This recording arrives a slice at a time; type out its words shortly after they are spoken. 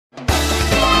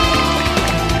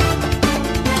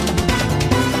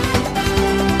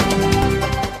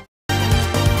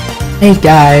Hey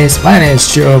guys, my name is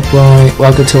JiroBoy.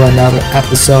 Welcome to another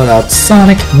episode of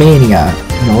Sonic Mania.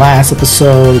 In the last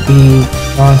episode, we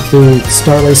gone through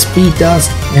Starlight Speed Dust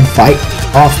and fight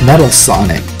off Metal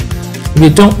Sonic. If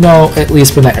you don't know, at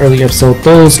least from that earlier episode,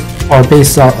 those are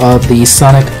based off of the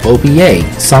Sonic OVA.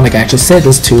 Sonic actually said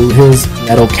this to his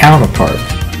Metal counterpart.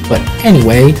 But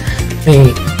anyway,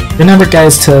 remember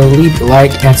guys to leave a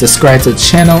like and subscribe to the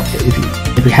channel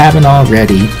if you haven't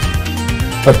already.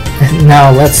 But now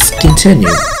let's continue.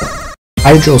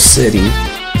 Hydro City.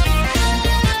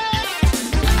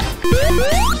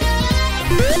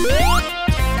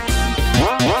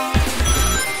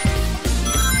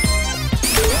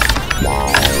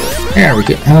 There we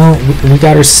go. We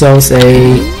got ourselves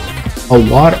a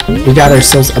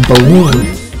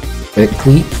balloon.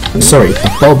 Sorry,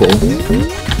 a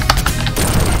bubble.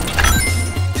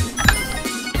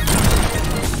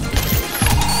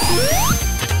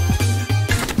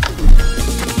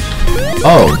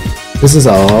 Oh, this is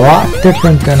a lot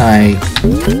different than I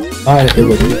thought it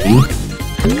would be.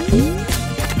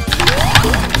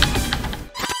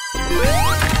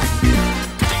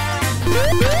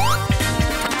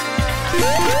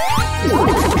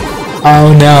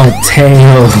 Oh no,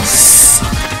 Tails!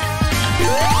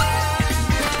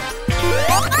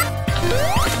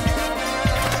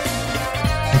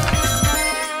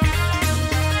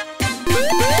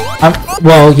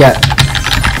 Well, yeah.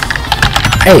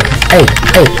 Hey,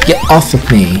 get off of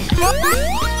me.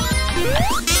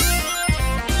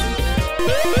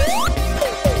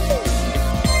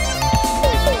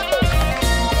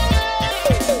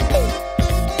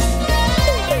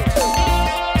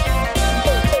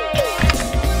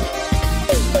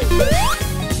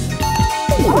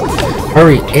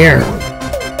 Hurry, air.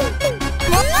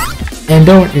 And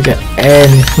don't forget,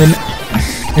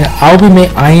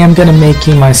 I am gonna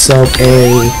making myself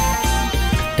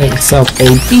a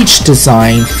beach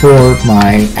design for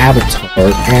my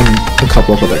avatar and a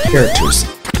couple of other characters.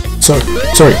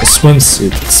 Sorry, a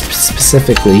swimsuit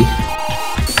specifically.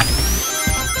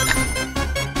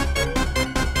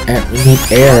 And we need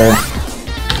air.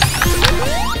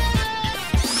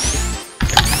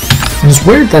 It's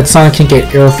weird that Sonic can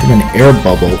get air from an air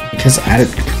bubble, because I'm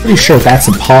pretty sure that's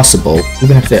impossible,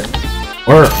 even if there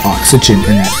were oxygen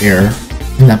in that air,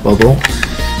 in that bubble.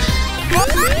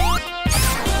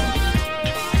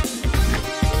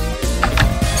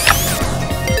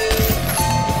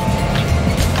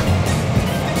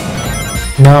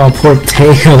 No, poor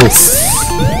Tails.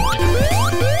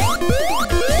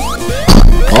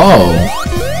 Oh.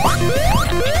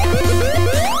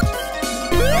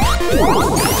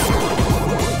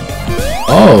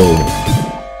 Oh.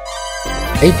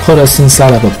 They put us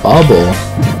inside of a bubble.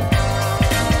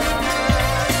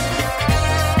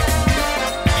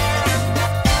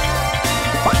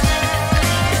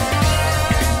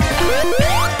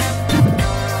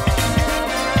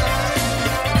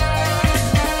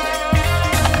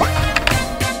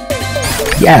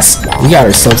 Yes, we got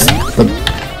ourselves the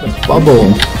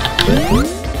bubble.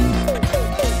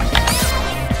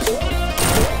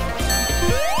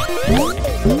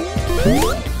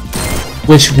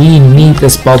 Which we need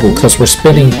this bubble because we're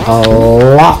spinning a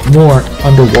lot more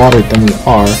underwater than we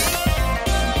are.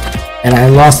 And I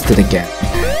lost it again.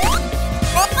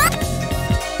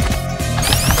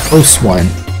 Close one.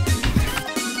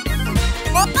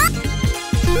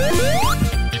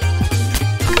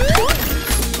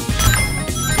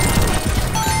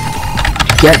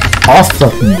 Get off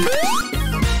of me!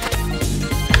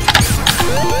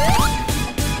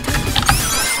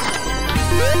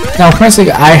 Now, firstly,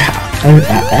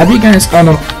 have you guys gone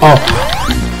on? Oh,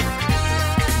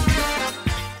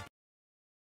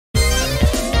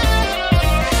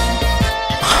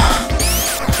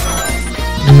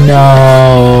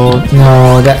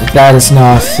 no, that is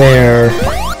not fair.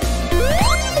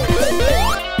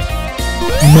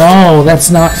 No, that's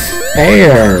not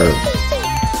fair.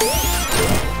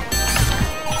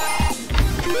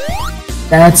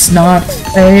 That's not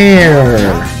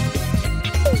fair.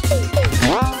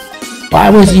 Why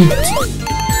would you?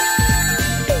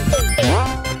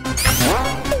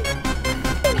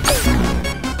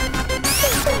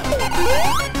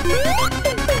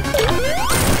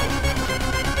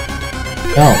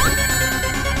 No.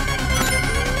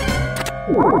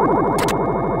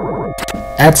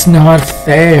 That's not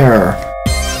fair.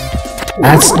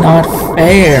 That's not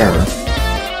fair.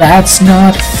 That's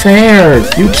not fair.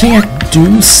 You can't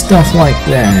do stuff like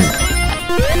that.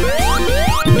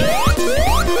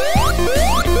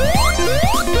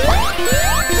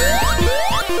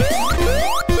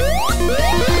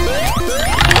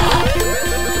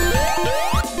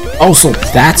 Oh, so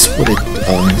that's what it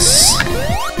does.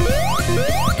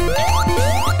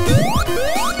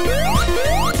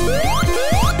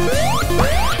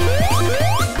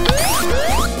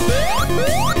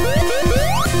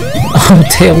 Oh,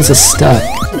 Tails is stuck.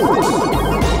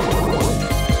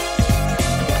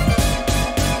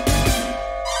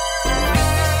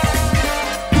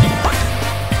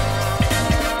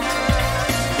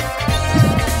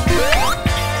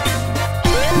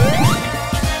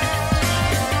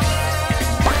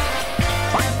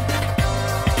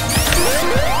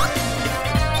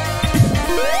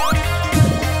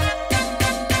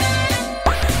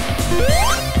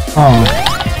 Oh.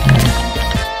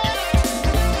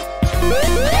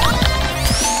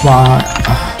 Why?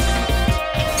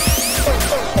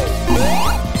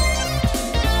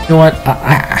 You know what?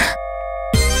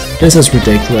 This is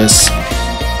ridiculous.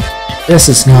 This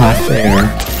is not fair.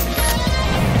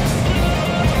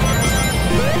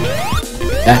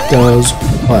 That does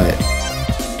what?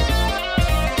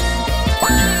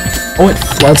 Oh, it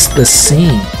floods the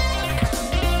scene.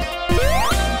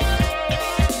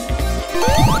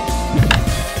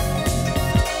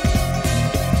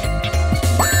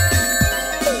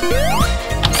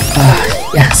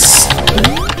 Yes.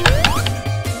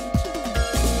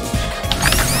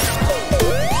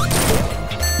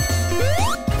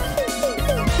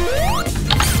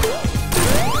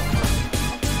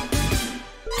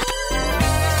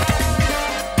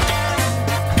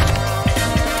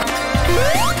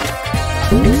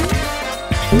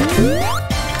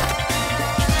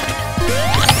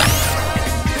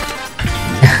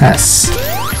 Yes.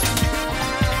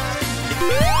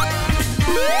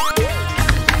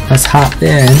 Let's hop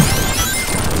in.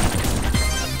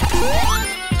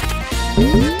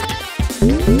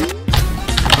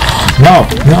 No,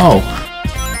 no.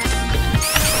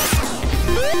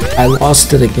 I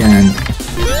lost it again.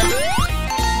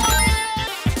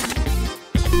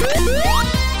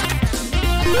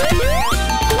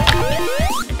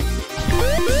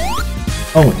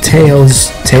 Oh, Tails,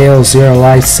 your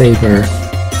lightsaber.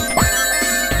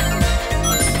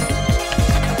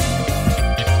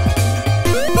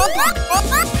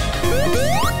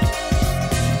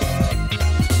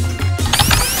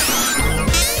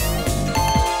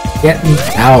 Get me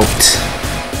out.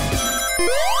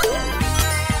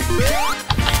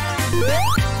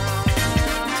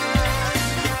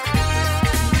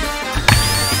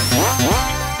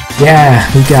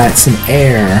 Yeah, we got some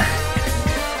air.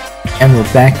 And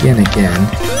we're back in again.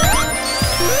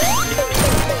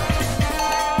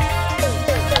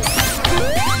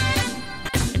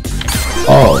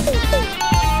 Oh.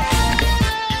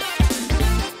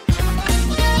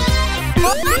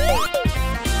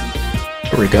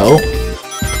 Here we go.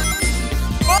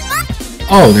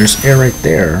 Oh, there's air right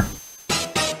there.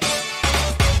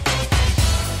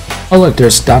 Oh look,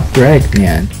 there's Dr.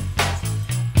 Eggman.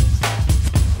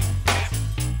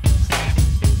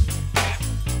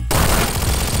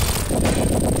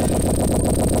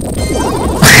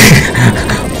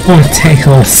 Poor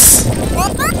Tails.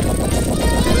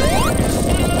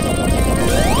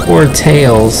 Poor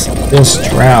Tails just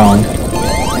drowned.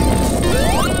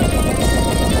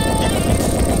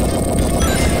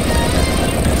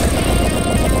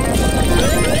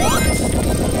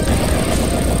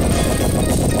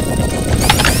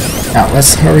 Now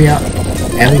let's hurry up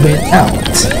and get out.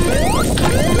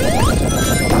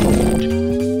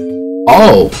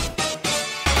 Oh!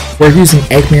 We're using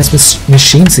Eggman's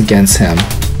machines against him.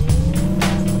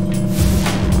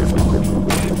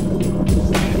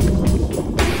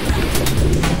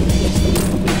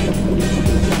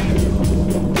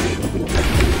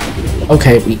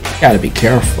 Okay, we gotta be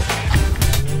careful.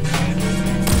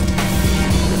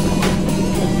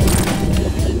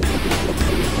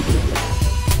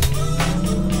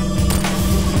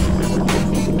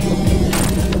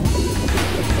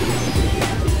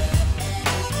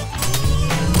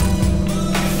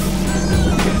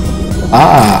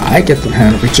 Ah, I get the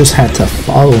hint. We just had to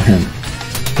follow him.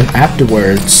 And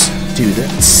afterwards, do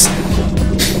this.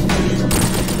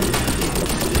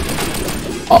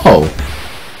 Oh.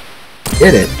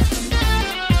 Did it.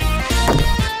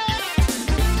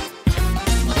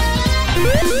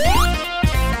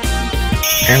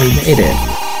 And we made it.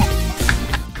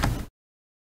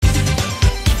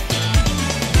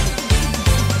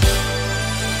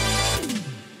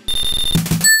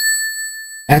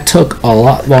 That took a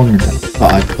lot longer than I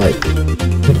thought, but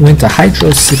we went to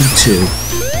Hydro City 2.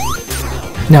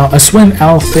 Now, a swim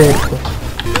outfit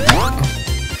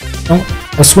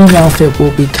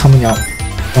will be coming out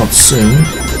soon.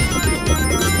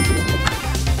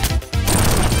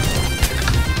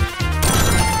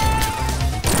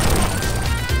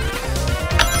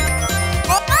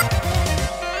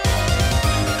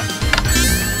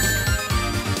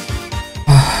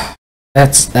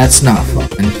 That's not fun.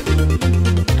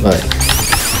 But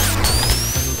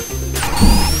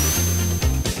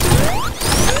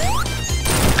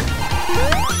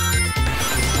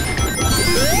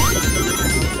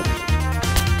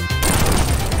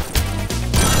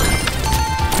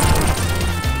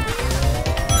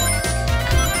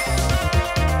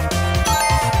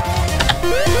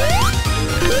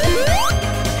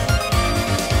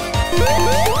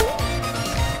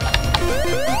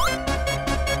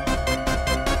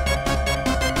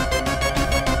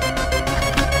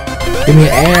Give me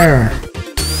air.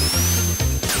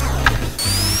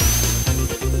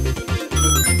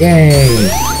 Yay.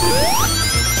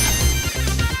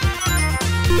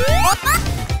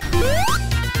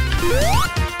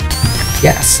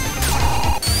 Yes.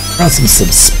 Brought some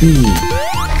speed.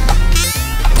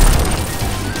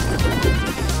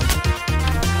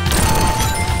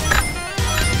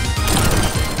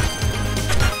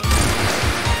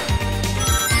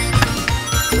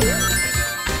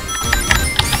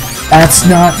 That's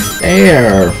not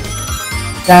fair.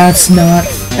 That's not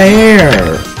fair.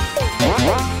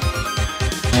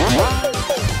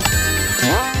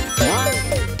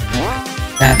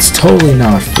 That's totally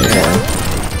not fair.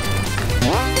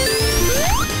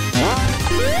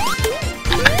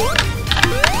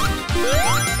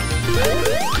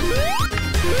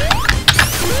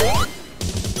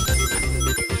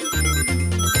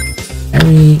 There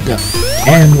we go.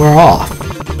 And we're off.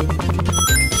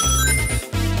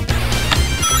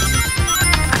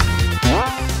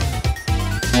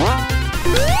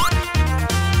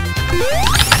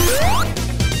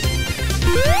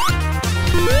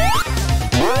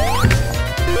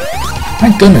 My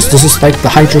goodness, this is like the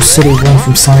Hydro City run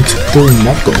from Sonic 3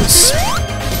 Knuckles.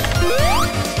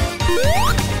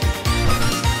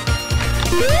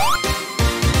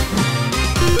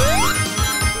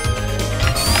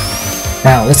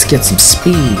 Now, let's get some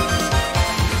speed.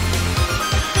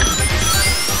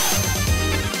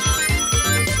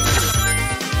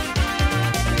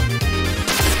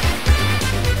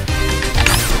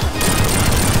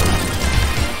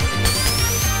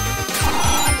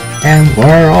 And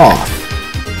we're off.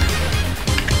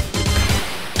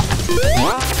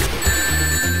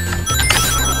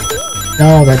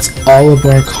 No, that's all of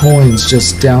our coins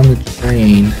just down the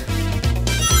drain.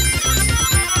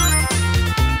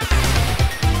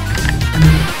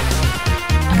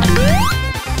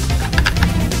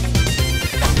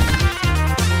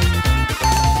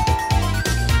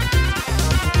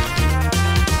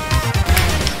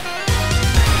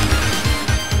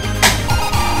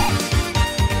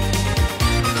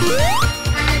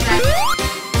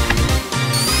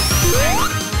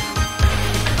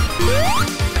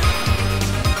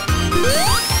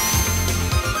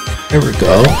 There we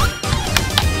go.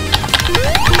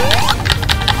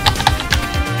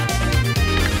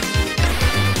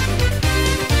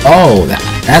 Oh,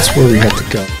 that's where we had to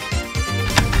go.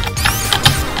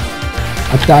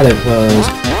 I thought it was...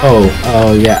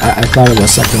 Oh yeah, I thought it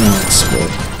was something else,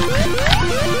 but...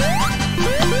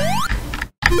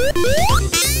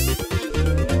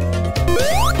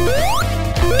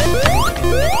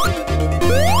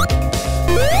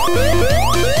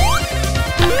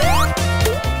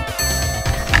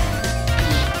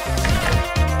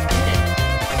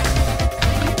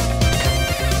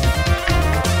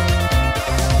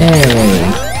 Hey!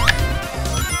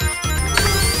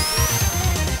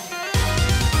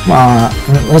 Come on,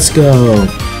 let's go.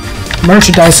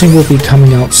 Merchandising will be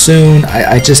coming out soon.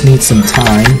 I just need some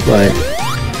time, but...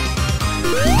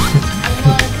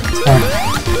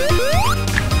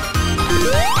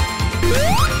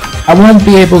 I won't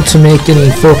be able to make any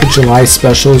 4th of July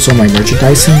specials on my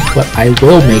merchandising, but I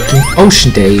will make an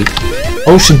Ocean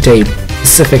Day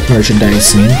Pacific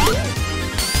merchandising.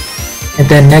 And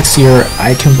then next year,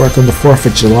 I can work on the 4th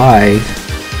of July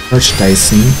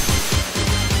merchandising.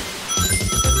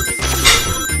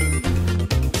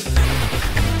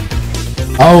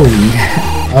 Oh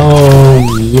yeah.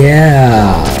 Oh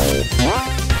yeah.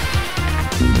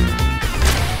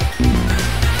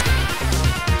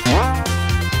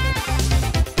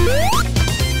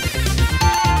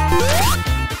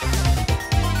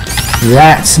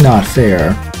 That's not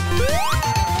fair.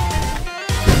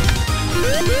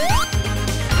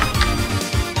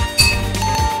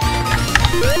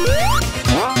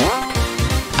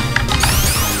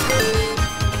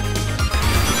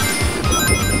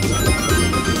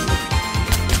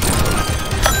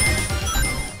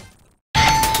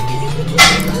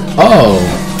 Oh,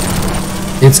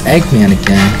 it's Eggman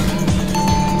again.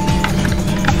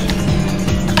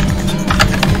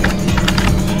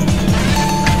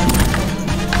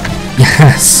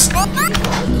 Yes.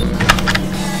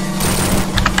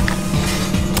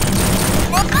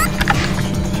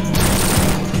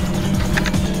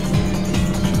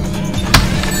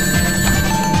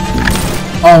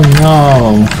 Oh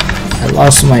no, I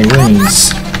lost my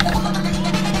rings.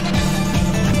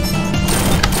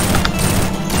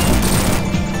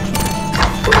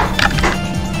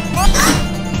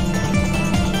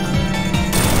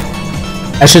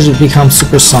 I should have become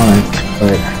supersonic,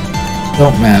 but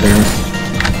don't matter.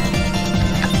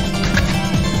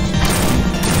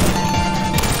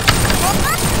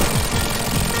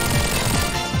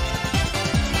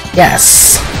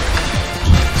 Yes!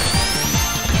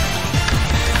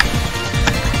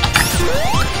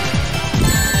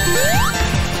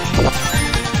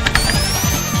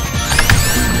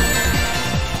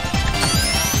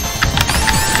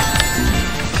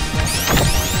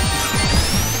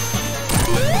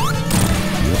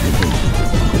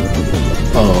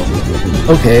 Oh,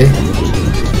 okay.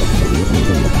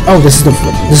 Oh, this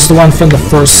is the one from the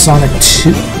first Sonic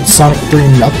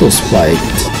 3 Knuckles fight.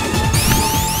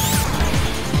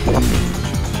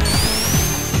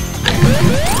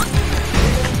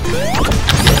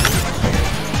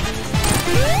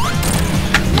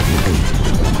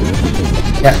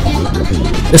 Yeah,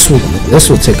 this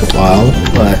will take a while,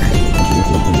 but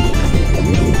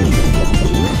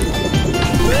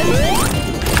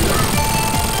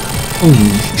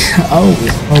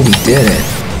oh, we did it.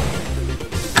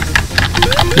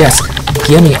 Yes,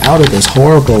 get me out of this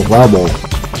horrible level.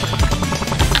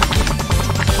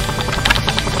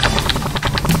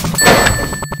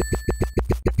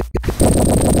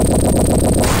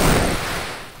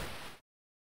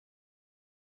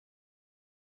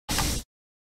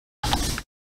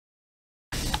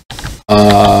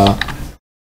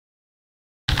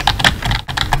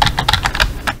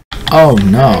 Oh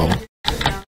no.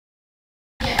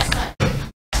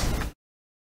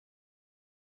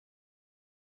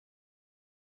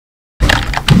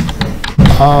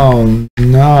 Oh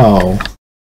no.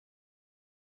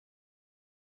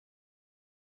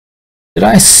 Did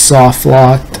I soft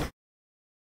locked?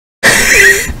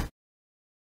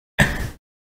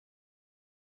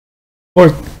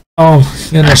 Or oh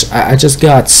goodness, I just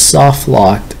got soft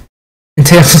locked. And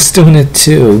Taylor's doing it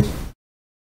too.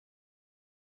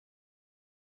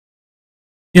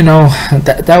 You know,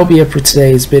 that will be it for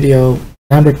today's video.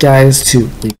 Remember guys to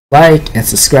leave a like and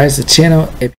subscribe to the channel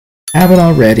if you haven't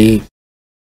already.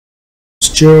 It's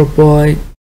JiroBoy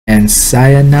and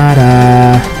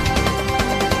sayonara.